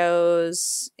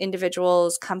 NGOs,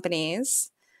 individuals,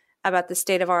 companies about the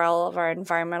state of all of our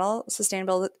environmental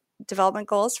sustainable development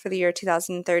goals for the year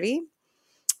 2030.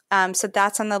 So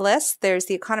that's on the list. There's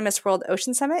the Economist World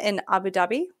Ocean Summit in Abu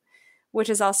Dhabi, which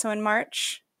is also in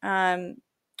March. There's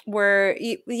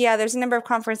a number of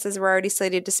conferences we're already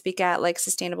slated to speak at, like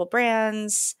Sustainable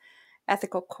Brands,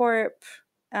 Ethical Corp.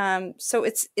 So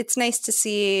it's nice to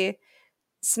see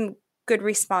some good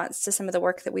response to some of the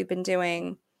work that we've been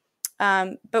doing.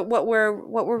 But what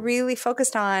we're really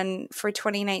focused on for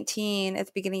 2019 at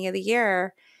the beginning of the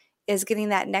year is getting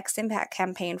that next impact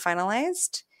campaign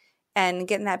finalized and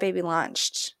getting that baby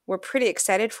launched. We're pretty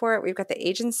excited for it. We've got the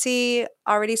agency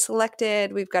already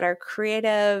selected. We've got our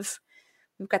creative.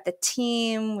 We've got the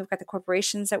team. We've got the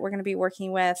corporations that we're going to be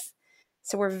working with.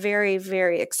 So we're very,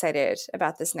 very excited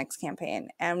about this next campaign.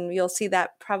 And you'll see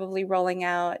that probably rolling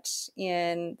out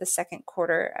in the second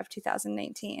quarter of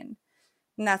 2019.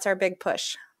 And that's our big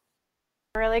push.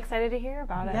 We're really excited to hear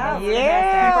about it. Yeah.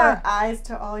 Yeah. Keep our eyes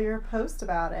to all your posts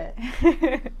about it.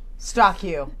 Stalk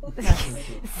you.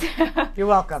 You're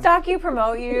welcome. Stalk you,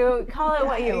 promote you, call it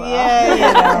what you will. Yeah, you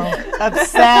know,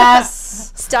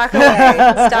 obsess. Stock away.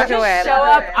 Stock away. Show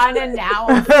up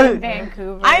unannounced in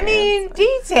Vancouver. I mean,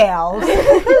 details.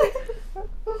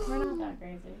 we're not that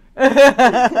crazy.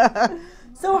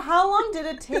 So how long did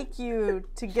it take you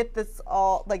to get this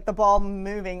all, like the ball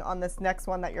moving on this next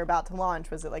one that you're about to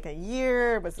launch? Was it like a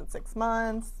year? Was it 6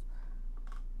 months?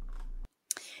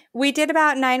 We did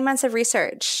about 9 months of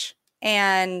research,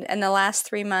 and the last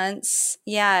 3 months,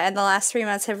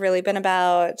 have really been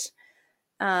about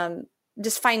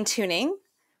just fine-tuning,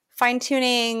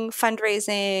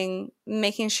 fundraising,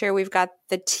 making sure we've got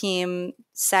the team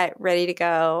set, ready to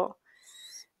go.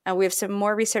 We have some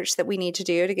more research that we need to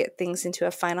do to get things into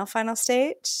a final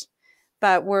state,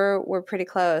 but we're pretty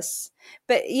close.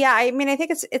 But yeah, I mean, I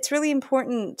think it's really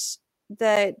important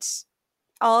that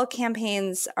all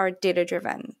campaigns are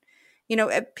data-driven. You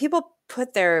know, people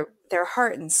put their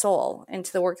heart and soul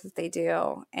into the work that they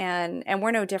do, and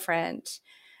we're no different.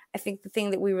 I think the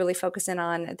thing that we really focus in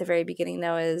on at the very beginning,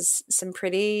 though, is some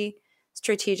pretty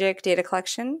strategic data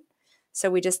collection.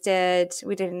 So we did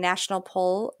a national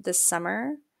poll this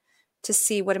summer to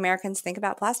see what Americans think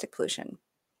about plastic pollution,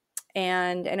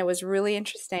 and it was really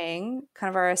interesting, kind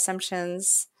of our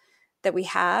assumptions that we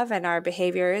have and our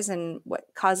behaviors and what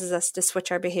causes us to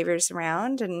switch our behaviors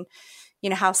around, and you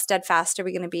know, how steadfast are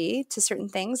we going to be to certain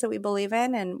things that we believe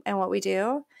in and what we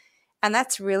do. And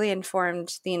that's really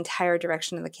informed the entire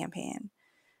direction of the campaign.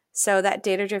 So that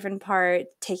data-driven part,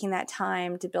 taking that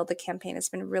time to build the campaign, has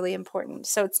been really important.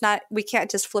 So we can't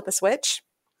just flip a switch.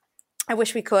 I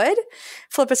wish we could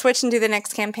flip a switch and do the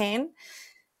next campaign.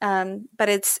 But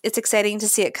it's exciting to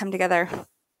see it come together.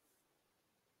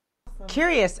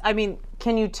 Curious. I mean,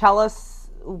 can you tell us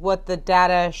what the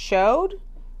data showed,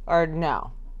 or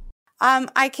no?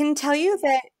 I can tell you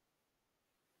that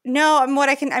what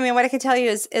I can tell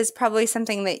you is probably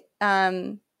something that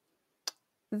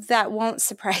that won't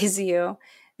surprise you.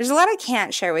 There's a lot I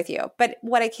can't share with you, but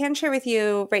what I can share with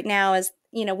you right now is,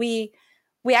 you know, we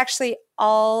actually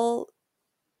most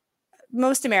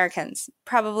Americans,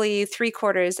 probably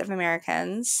 3/4 of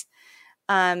Americans,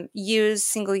 use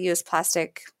single-use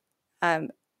plastic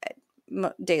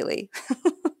daily.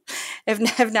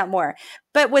 if not more.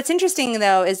 But what's interesting,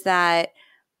 though, is that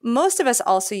most of us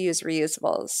also use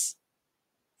reusables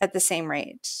at the same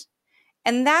rate.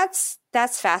 And that's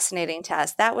fascinating to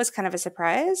us. That was kind of a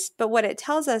surprise. But what it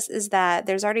tells us is that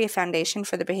there's already a foundation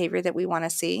for the behavior that we want to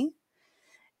see.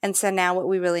 And so now what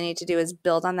we really need to do is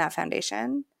build on that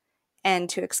foundation and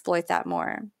to exploit that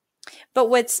more. But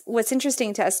what's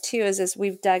interesting to us, too, is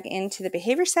we've dug into the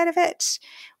behavior side of it.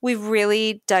 We've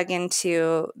really dug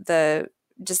into the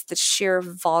sheer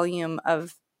volume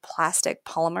of plastic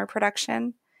polymer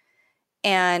production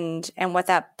and what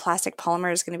that plastic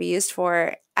polymer is going to be used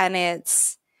for. And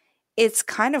it's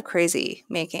kind of crazy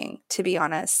making, to be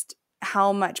honest,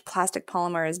 how much plastic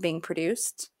polymer is being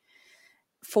produced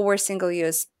for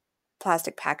single-use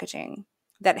plastic packaging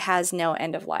that has no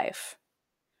end of life.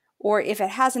 Or if it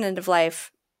has an end of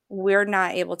life, we're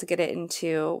not able to get it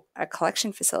into a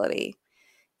collection facility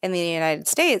in the United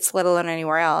States, let alone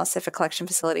anywhere else, if a collection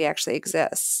facility actually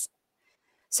exists.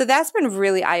 So that's been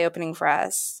really eye-opening for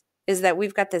us, is that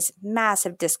we've got this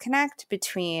massive disconnect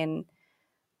between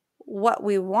what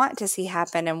we want to see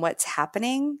happen and what's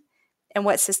happening, and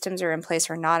what systems are in place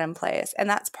or not in place. And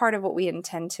that's part of what we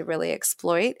intend to really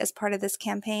exploit as part of this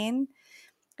campaign,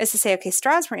 is to say, okay,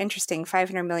 straws were interesting,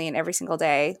 500 million every single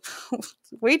day.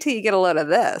 Wait till you get a load of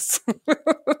this.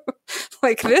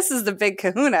 Like, this is the big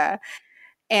kahuna.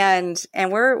 And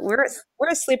we're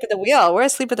asleep at the wheel. We're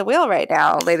asleep at the wheel right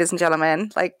now, ladies and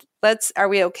gentlemen. Like, are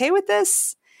we okay with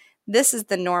this? This is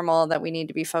the normal that we need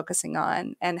to be focusing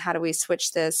on. And how do we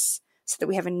switch this so that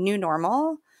we have a new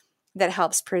normal that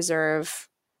helps preserve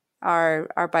our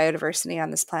biodiversity on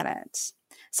this planet?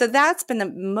 So that's been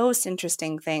the most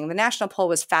interesting thing. The national poll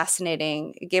was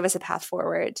fascinating. It gave us a path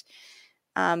forward.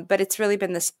 But it's really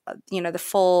been this, the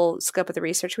full scope of the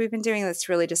research we've been doing that's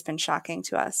really just been shocking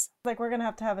to us. Like, we're going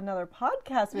to have another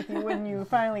podcast with you when you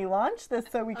finally launch this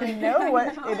so we can know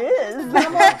what it is.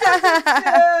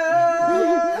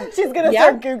 She's going to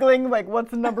start Googling, like,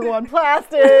 what's the number one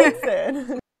plastics?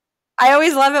 I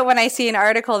always love it when I see an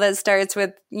article that starts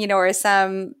with, or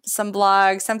some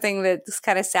blog, something that's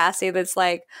kind of sassy that's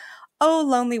like, "Oh,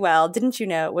 lonely whale, didn't you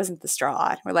know it wasn't the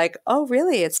straw?" And we're like, "Oh,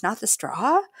 really? It's not the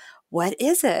straw? What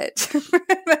is it?"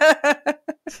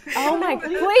 Oh my,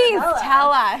 please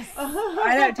tell us.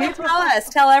 I know. Do tell us.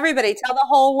 Tell everybody. Tell the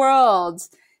whole world.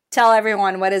 Tell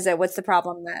everyone. What is it? What's the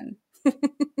problem then?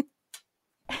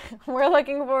 We're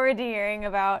looking forward to hearing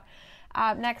about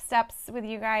next steps with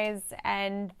you guys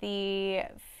and the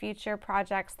future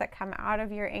projects that come out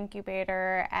of your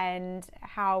incubator and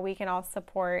how we can all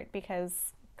support,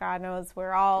 because God knows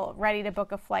we're all ready to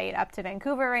book a flight up to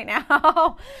Vancouver right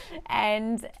now.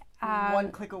 And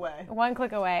one click away. One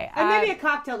click away. And maybe a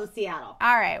cocktail to Seattle.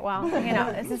 All right. Well,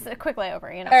 this is a quick layover,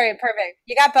 All right, perfect.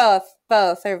 You got both.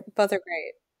 Both are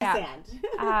great.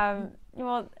 Yeah.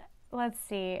 Well, let's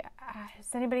see.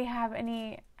 Does anybody have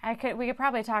any? We could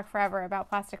probably talk forever about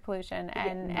plastic pollution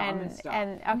and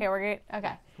okay, we're good.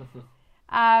 Okay.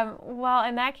 Well,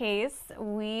 in that case,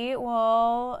 we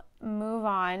will move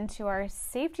on to our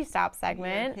safety stop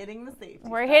segment.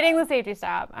 We're hitting the safety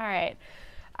stop. All right.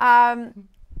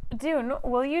 Dune,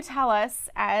 will you tell us,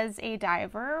 as a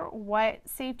diver, what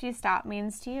safety stop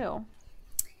means to you?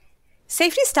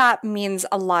 Safety stop means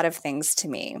a lot of things to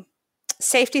me.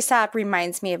 Safety stop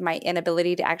reminds me of my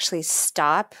inability to actually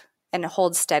stop and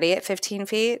hold steady at 15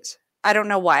 feet. I don't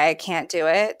know why I can't do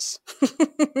it.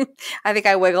 I think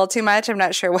I wiggle too much. I'm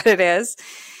not sure what it is.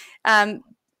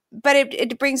 But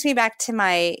it brings me back to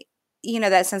my,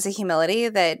 that sense of humility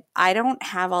that I don't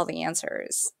have all the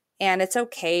answers. And it's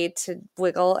okay to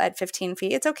wiggle at 15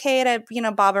 feet. It's okay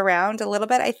to, bob around a little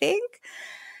bit, I think.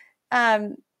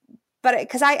 But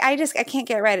because I can't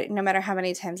get right no matter how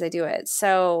many times I do it.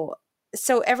 So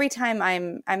every time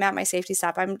I'm at my safety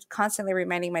stop, I'm constantly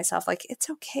reminding myself, like,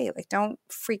 it's okay. Like, don't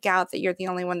freak out that you're the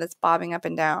only one that's bobbing up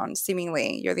and down.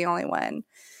 Seemingly, you're the only one.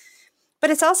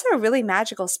 But it's also a really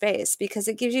magical space because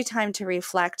it gives you time to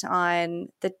reflect on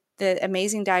the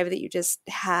amazing dive that you just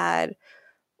had,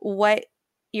 what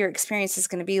your experience is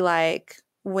going to be like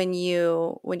when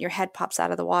your head pops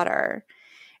out of the water.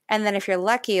 And then if you're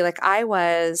lucky, like I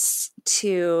was,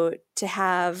 to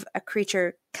have a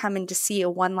creature come in to see you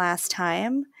one last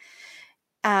time,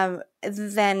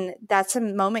 then that's a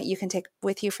moment you can take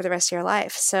with you for the rest of your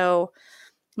life. So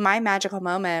my magical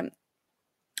moment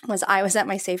was I was at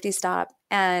my safety stop,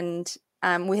 and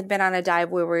we had been on a dive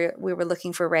where we were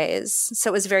looking for rays.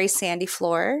 So it was very sandy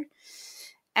floor.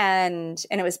 And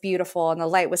it was beautiful, and the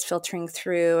light was filtering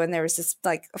through, and there was this,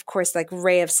 like, of course, like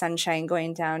ray of sunshine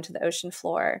going down to the ocean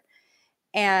floor.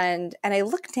 And I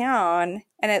looked down,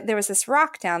 and there was this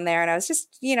rock down there, and I was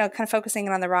just, kind of focusing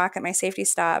on the rock at my safety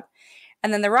stop.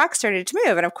 And then the rock started to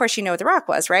move, and of course, you know what the rock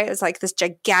was, right? It was like this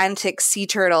gigantic sea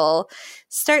turtle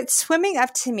starts swimming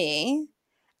up to me,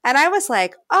 and I was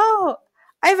like, "Oh,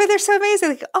 they're so amazing!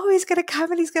 Like, oh, he's gonna come,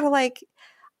 and he's gonna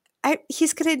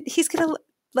he's gonna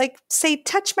like say,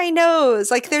 touch my nose.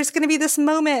 Like, there's going to be this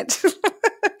moment."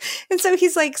 And so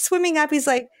he's like swimming up. He's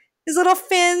like his little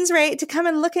fins, right, to come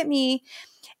and look at me.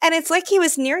 And it's like he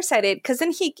was nearsighted, because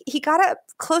then he got up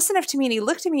close enough to me, and he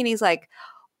looked at me, and he's like,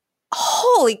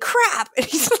 "Holy crap." And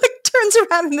he like turns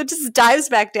around and then just dives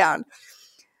back down.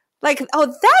 Like, oh,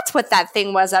 that's what that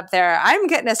thing was up there. I'm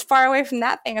getting as far away from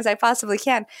that thing as I possibly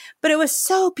can. But it was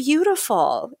so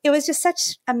beautiful. It was just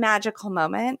such a magical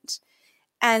moment.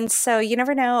 And so you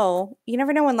never know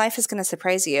when life is going to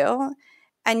surprise you.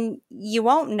 And you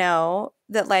won't know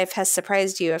that life has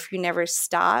surprised you if you never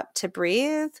stop to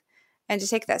breathe and to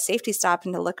take that safety stop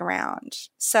and to look around.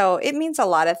 So it means a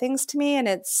lot of things to me. And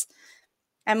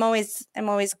I'm always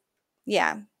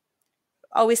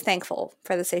thankful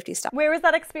for the safety stop. Where was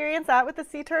that experience at with the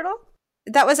sea turtle?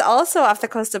 That was also off the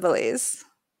coast of Belize.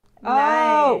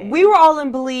 Oh, Nice. we were all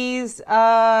in Belize,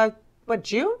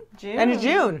 June? End of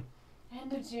June.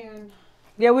 End of June.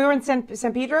 Yeah, we were in San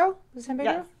Pedro. Was it San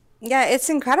Pedro? Yes. Yeah, it's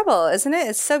incredible, isn't it?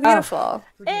 It's so beautiful.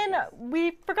 And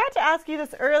we forgot to ask you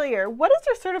this earlier. What is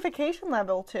your certification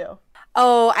level to?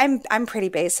 Oh, I'm pretty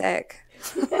basic.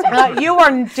 You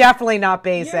are definitely not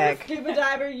basic. Scuba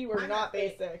diver, you are not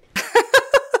basic.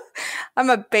 I'm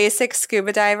a basic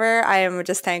scuba diver. I am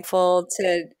just thankful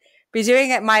to be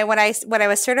doing it. When I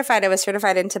was certified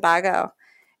in Tobago,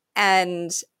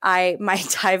 and my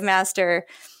dive master,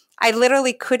 I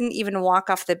literally couldn't even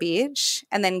walk off the beach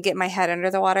and then get my head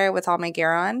under the water with all my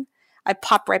gear on. I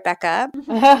popped right back up.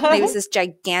 And he was this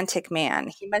gigantic man.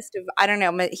 He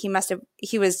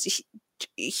was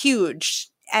huge.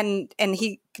 And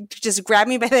he just grabbed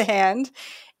me by the hand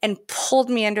and pulled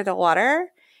me under the water.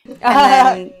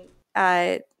 And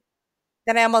then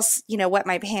I almost, wet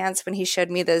my pants when he showed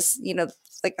me this,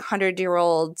 like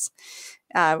 100-year-old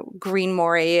green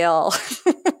moray eel.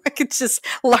 Like it's just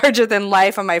larger than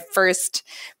life on my first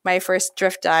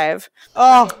drift dive.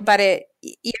 Oh, But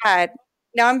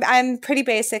no, I'm pretty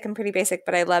basic.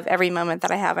 But I love every moment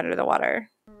that I have under the water.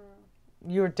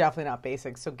 you're definitely not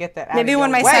basic, so get that out Maybe of when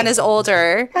your my way. son is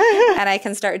older and I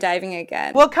can start diving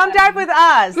again. Well, come dive with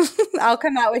us. I'll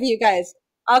come out with you guys.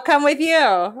 I'll come with you.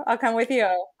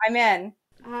 I'm in.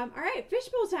 All right,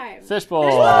 fishbowl time. Fishbowl.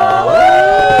 All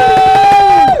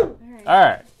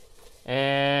right.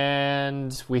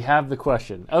 And we have the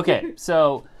question. Okay,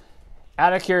 so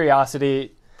out of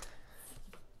curiosity,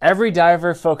 every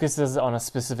diver focuses on a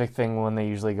specific thing when they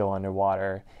usually go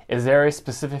underwater. Is there a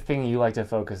specific thing you like to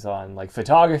focus on, like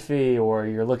photography, or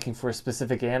you're looking for a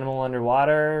specific animal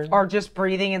underwater? Or just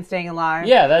breathing and staying alive.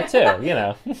 Yeah, that too, you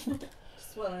know.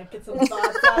 Just want to get some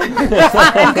thoughts out.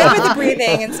 I'm good with the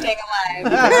breathing and staying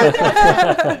alive.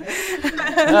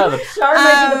 No, the Shark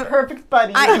might be the perfect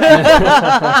buddy.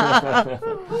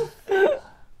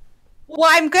 Well,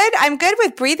 I'm good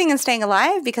with breathing and staying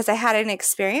alive because I had an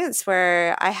experience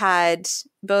where I had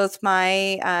both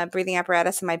my breathing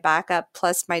apparatus and my backup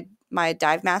plus my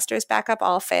dive master's backup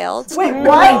all failed. Wait,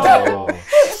 what? Oh.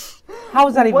 How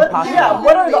is that even possible? Yeah,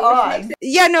 what are the odds?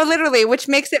 Yeah, no, literally, which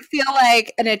makes it feel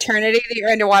like an eternity that you're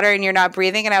underwater and you're not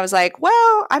breathing. And I was like,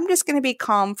 well, I'm just going to be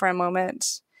calm for a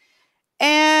moment.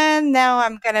 And now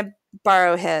I'm going to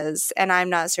borrow his, and I'm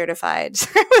not certified.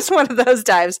 It was one of those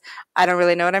dives. I don't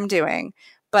really know what I'm doing,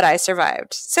 but I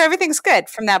survived. So everything's good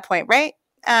from that point, right?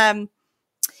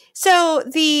 So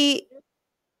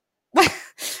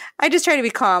I just try to be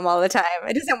calm all the time.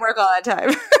 It doesn't work all the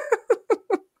time.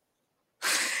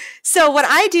 So what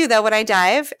I do though, when I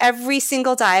dive, every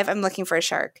single dive, I'm looking for a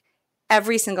shark.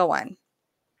 Every single one.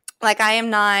 Like I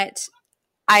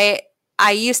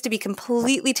used to be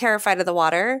completely terrified of the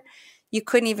water. You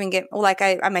couldn't even get, like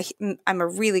I'm a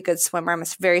really good swimmer. I'm a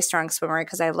very strong swimmer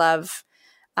because I love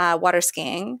water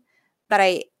skiing, but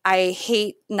I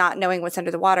hate not knowing what's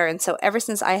under the water. And so ever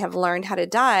since I have learned how to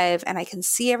dive and I can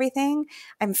see everything,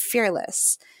 I'm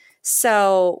fearless.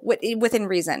 So within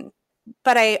reason.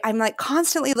 But I'm like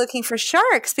constantly looking for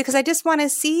sharks because I just want to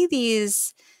see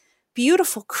these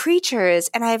beautiful creatures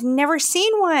and I've never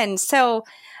seen one. So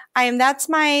that's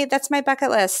my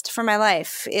bucket list for my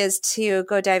life is to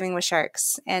go diving with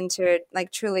sharks and to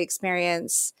like truly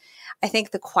experience, I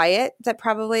think, the quiet that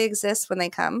probably exists when they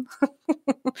come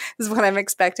is what I'm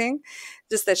expecting.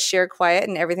 Just that sheer quiet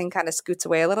and everything kind of scoots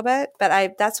away a little bit.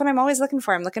 But that's what I'm always looking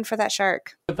for. I'm looking for that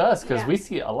shark. With us, because we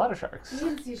see a lot of sharks.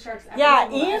 You can see sharks Yeah,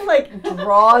 everywhere. Ian like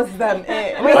draws them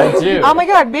in. I do. Oh my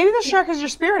god, maybe the shark is your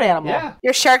spirit animal. Yeah,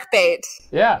 You're shark bait.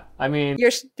 yeah. I mean,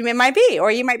 It might be,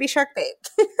 or you might be shark bait.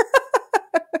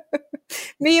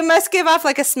 But you must give off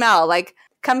like a smell, like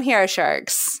come here,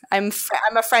 sharks. I'm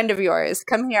a friend of yours.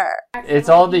 Come here. it's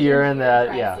all the urine that,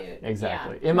 Dry yeah, suit.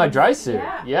 exactly. Yeah. In my dry suit,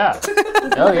 Yeah. yeah.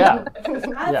 Oh yeah,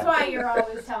 That's why you're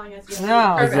always telling us. You're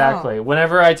No. exactly.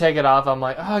 Whenever I take it off, I'm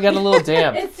like, oh, I got a little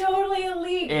damp. It's totally a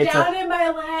leak It's down in my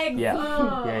legs. Yeah.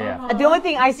 Oh. Yeah, The only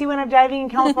thing I see when I'm diving in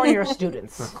California are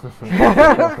students. You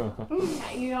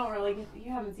don't really get,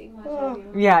 you haven't seen much, have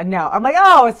you? Yeah, no. I'm like,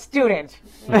 oh, a student.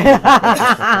 Student,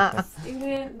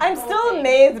 I'm whole still thing.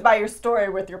 amazed by your story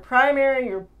with your primary,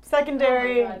 your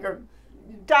secondary, Oh my God. your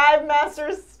dive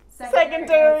master's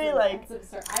secondary. That's Like,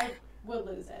 absurd. I would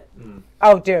lose it.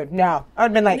 Oh, dude, no.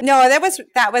 I'd been like, No, that was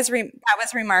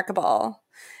remarkable.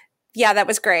 Yeah, that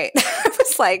was great. I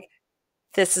was like,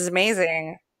 this is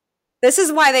amazing. This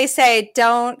is why they say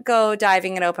don't go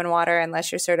diving in open water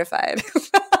unless you're certified.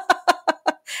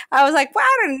 I was like, well,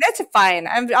 I don't know. That's fine.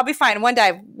 I'll be fine. One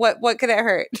dive. What could it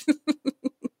hurt?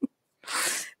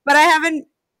 But I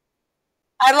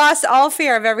lost all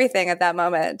fear of everything at that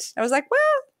moment. I was like, well,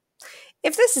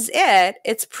 if this is it,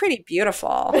 it's pretty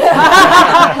beautiful.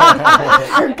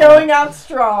 you're going out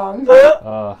strong.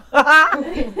 Oh,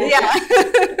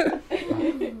 Yeah.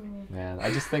 man, I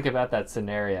just think about that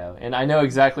scenario, and I know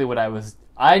exactly what I would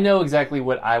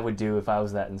do if I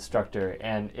was that instructor,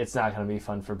 and it's not going to be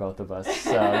fun for both of us.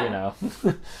 So you know.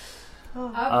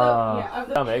 Of the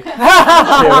Stomach.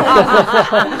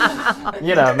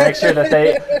 You know, make sure that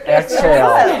they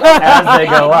exhale as they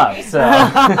go up. So.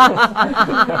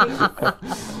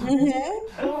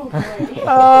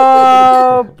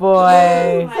 oh,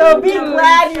 boy. So be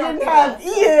glad you didn't have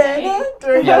Ian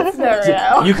during that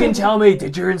scenario. You can tell me,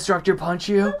 did your instructor punch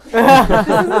you? This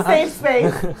is a safe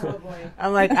space. Oh boy.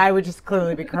 I'm like, I would just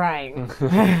clearly be crying.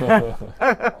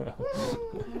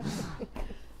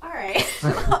 All right.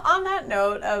 On that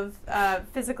note of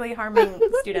physically harming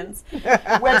students,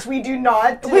 Which we do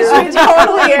not do. which we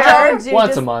totally don't do.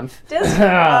 Once a month. Just,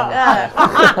 And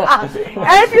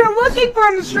if you're looking for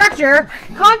an instructor,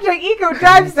 contact Eco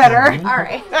Dive Center. all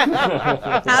right.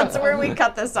 That's where we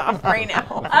cut this off right now.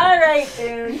 All right,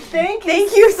 dude. Thank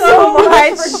you so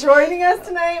much for joining us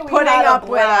tonight. We putting had a up with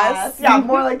blast. us. Yeah,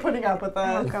 more like putting up with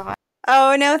us. Oh, God.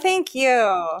 Oh, no, thank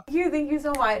you. Thank you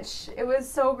so much. It was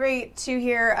so great to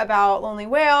hear about Lonely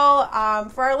Whale.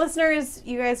 For our listeners,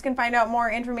 you guys can find out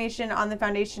more information on the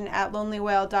foundation at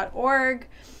lonelywhale.org.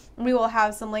 We will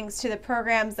have some links to the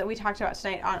programs that we talked about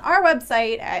tonight on our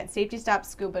website at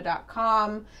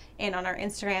safetystopscuba.com and on our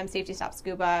Instagram,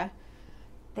 safetystopscuba.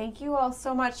 Thank you all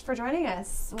so much for joining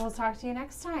us. We'll talk to you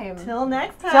next time. Till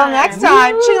next time. Till next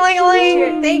time.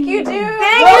 Ching-a-ling-a-ling. Thank you, dude.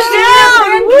 Thank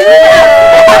you,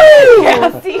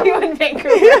 Yeah, see you in Vancouver.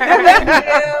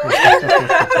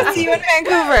 See you in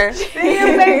Vancouver. See you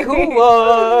in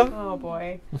Vancouver.